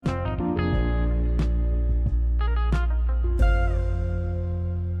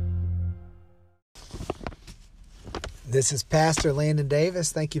This is Pastor Landon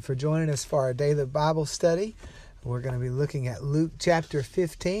Davis. Thank you for joining us for our daily Bible study. We're going to be looking at Luke chapter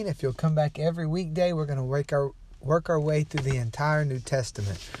 15. If you'll come back every weekday, we're going to work our way through the entire New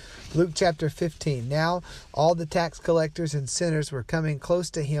Testament. Luke chapter 15. Now all the tax collectors and sinners were coming close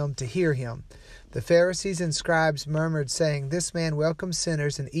to him to hear him. The Pharisees and scribes murmured, saying, "This man welcomes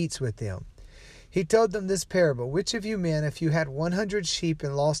sinners and eats with them." He told them this parable: "Which of you men, if you had 100 sheep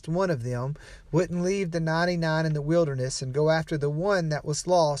and lost one of them, wouldn't leave the 99 in the wilderness and go after the one that was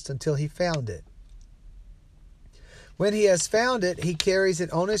lost until he found it? When he has found it, he carries it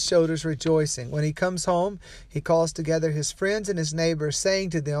on his shoulders, rejoicing. When he comes home, he calls together his friends and his neighbors,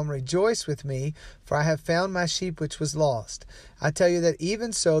 saying to them, 'Rejoice with me, for I have found my sheep which was lost.' I tell you that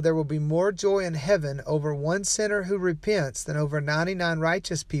even so there will be more joy in heaven over one sinner who repents than over 99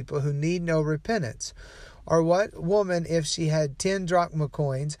 righteous people who need no repentance. Or what woman, if she had 10 drachma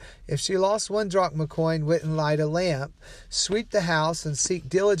coins, if she lost one drachma coin, wouldn't light a lamp, sweep the house, and seek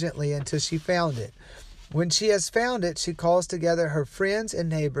diligently until she found it? When she has found it, she calls together her friends and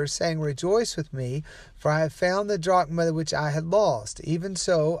neighbors, saying, 'Rejoice with me, for I have found the drachma which I had lost.' Even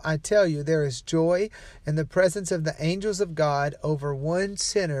so, I tell you, there is joy in the presence of the angels of God over one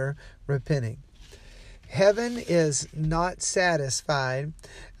sinner repenting." Heaven is not satisfied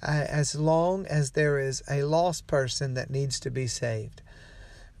as long as there is a lost person that needs to be saved.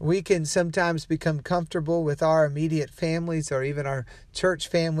 We can sometimes become comfortable with our immediate families or even our church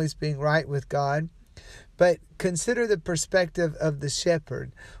families being right with God. But consider the perspective of the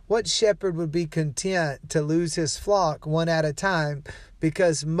shepherd. What shepherd would be content to lose his flock one at a time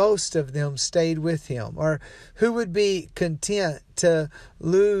because most of them stayed with him? Or who would be content to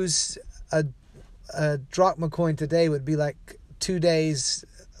lose a drachma coin today would be like 2 days'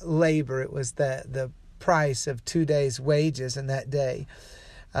 labor? It was the price of 2 days' wages in that day.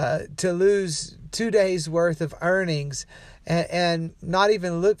 To lose 2 days' worth of earnings and not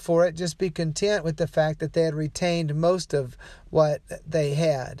even look for it, just be content with the fact that they had retained most of what they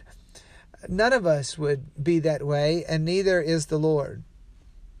had. None of us would be that way, and neither is the Lord.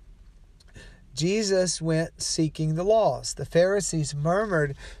 Jesus went seeking the lost. The Pharisees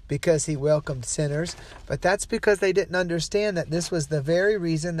murmured because he welcomed sinners, but that's because they didn't understand that this was the very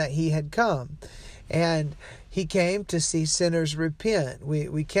reason that he had come. And he came to see sinners repent.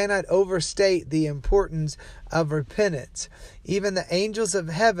 We cannot overstate the importance of repentance. Even the angels of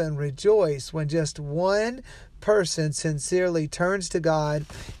heaven rejoice when just one person sincerely turns to God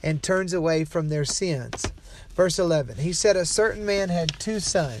and turns away from their sins. Verse 11, he said, "A certain man had 2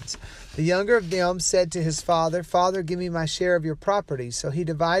 sons. The younger of them said to his father, 'Father, give me my share of your property.' So he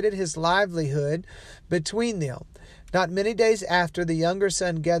divided his livelihood between them. Not many days after, the younger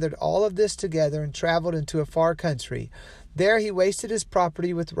son gathered all of this together and traveled into a far country. There he wasted his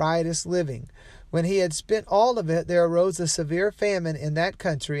property with riotous living. When he had spent all of it, there arose a severe famine in that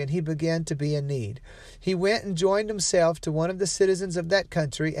country, and he began to be in need. He went and joined himself to one of the citizens of that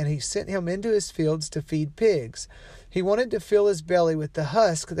country, and he sent him into his fields to feed pigs. He wanted to fill his belly with the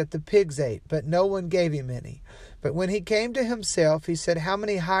husk that the pigs ate, but no one gave him any. But when he came to himself, he said, 'How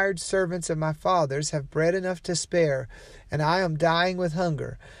many hired servants of my father's have bread enough to spare, and I am dying with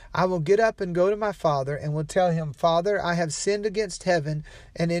hunger? I will get up and go to my father, and will tell him, Father, I have sinned against heaven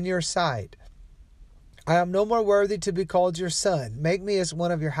and in your sight. I am no more worthy to be called your son. Make me as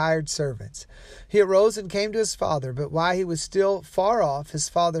one of your hired servants.' He arose and came to his father, but while he was still far off, his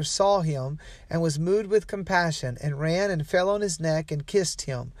father saw him and was moved with compassion, and ran and fell on his neck and kissed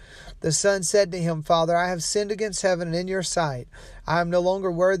him. The son said to him, 'Father, I have sinned against heaven and in your sight. I am no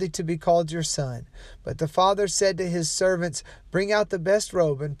longer worthy to be called your son.' But the father said to his servants, 'Bring out the best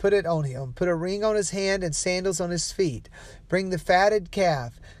robe and put it on him. Put a ring on his hand and sandals on his feet. Bring the fatted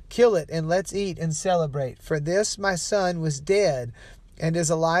calf. Kill it, and let's eat and celebrate. For this my son was dead and is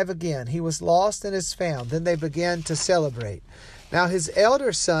alive again. He was lost and is found.' Then they began to celebrate. Now his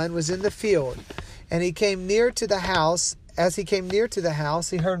elder son was in the field, and he came near to the house. As he came near to the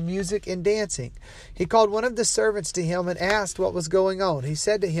house, he heard music and dancing. He called one of the servants to him and asked what was going on. He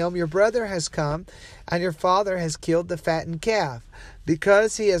said to him, 'Your brother has come, and your father has killed the fattened calf,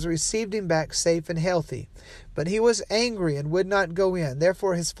 because he has received him back safe and healthy.' But he was angry and would not go in.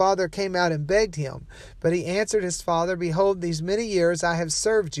 Therefore his father came out and begged him. But he answered his father, 'Behold, these many years I have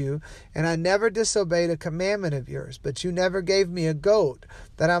served you, and I never disobeyed a commandment of yours. But you never gave me a goat,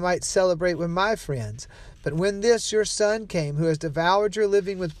 that I might celebrate with my friends. But when this your son came, who has devoured your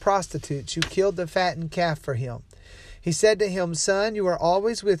living with prostitutes, you killed the fattened calf for him.' He said to him, 'Son, you are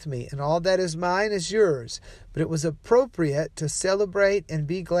always with me, and all that is mine is yours. But it was appropriate to celebrate and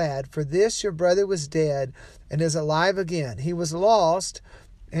be glad, for this your brother was dead and is alive again. He was lost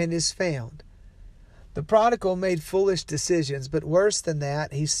and is found.'" The prodigal made foolish decisions, but worse than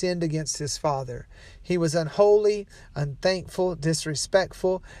that, he sinned against his father. He was unholy, unthankful,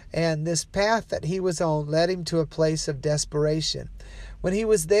 disrespectful, and this path that he was on led him to a place of desperation. When he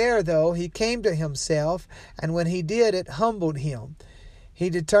was there, though, he came to himself, and when he did, it humbled him. He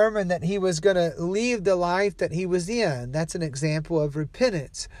determined that he was going to leave the life that he was in. That's an example of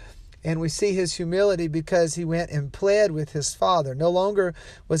repentance. And we see his humility because he went and pled with his father. No longer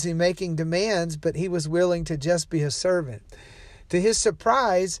was he making demands, but he was willing to just be a servant. To his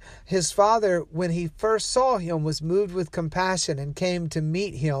surprise, his father, when he first saw him, was moved with compassion and came to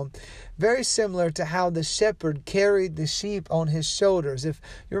meet him, very similar to how the shepherd carried the sheep on his shoulders. If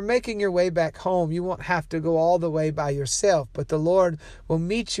you're making your way back home, you won't have to go all the way by yourself, but the Lord will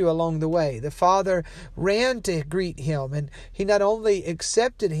meet you along the way. The father ran to greet him, and he not only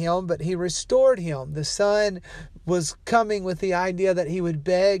accepted him, but he restored him. The son was coming with the idea that he would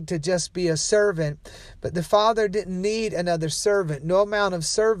beg to just be a servant, but the father didn't need another servant. No amount of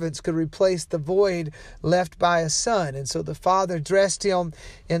servants could replace the void left by a son. And so the father dressed him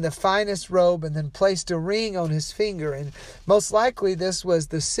in the finest robe and then placed a ring on his finger. And most likely this was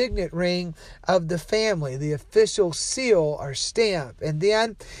the signet ring of the family, the official seal or stamp. And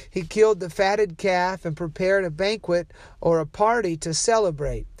then he killed the fatted calf and prepared a banquet or a party to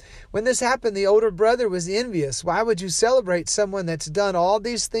celebrate. When this happened, the older brother was envious. Why would you celebrate someone that's done all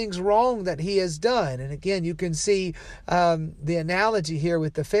these things wrong that he has done? And again, you can see the analogy here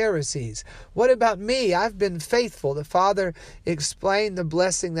with the Pharisees. What about me? I've been faithful. The father explained the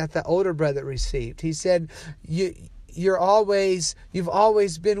blessing that the older brother received. He said, you've always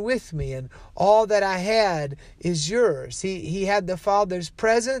been with me, and all that I had is yours. He had the father's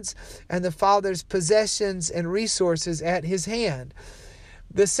presence and the father's possessions and resources at his hand.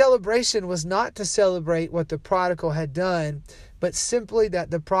 The celebration was not to celebrate what the prodigal had done, but simply that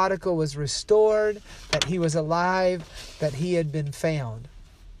the prodigal was restored, that he was alive, that he had been found.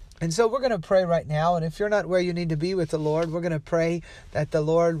 And so we're going to pray right now. And if you're not where you need to be with the Lord, we're going to pray that the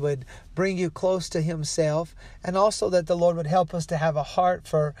Lord would bring you close to himself, and also that the Lord would help us to have a heart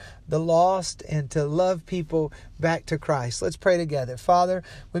for the lost and to love people back to Christ. Let's pray together. Father,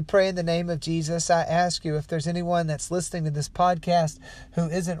 we pray in the name of Jesus. I ask you, if there's anyone that's listening to this podcast who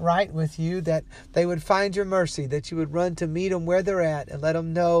isn't right with you, that they would find your mercy, that you would run to meet them where they're at and let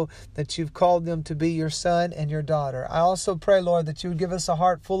them know that you've called them to be your son and your daughter. I also pray, Lord, that you would give us a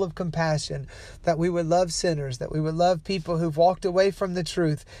heart full of compassion, that we would love sinners, that we would love people who've walked away from the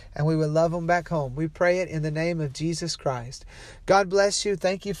truth, and we would love them back home. We pray it in the name of Jesus Christ. God bless you.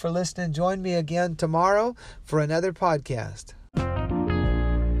 Thank you for listening. Join me again tomorrow for another podcast.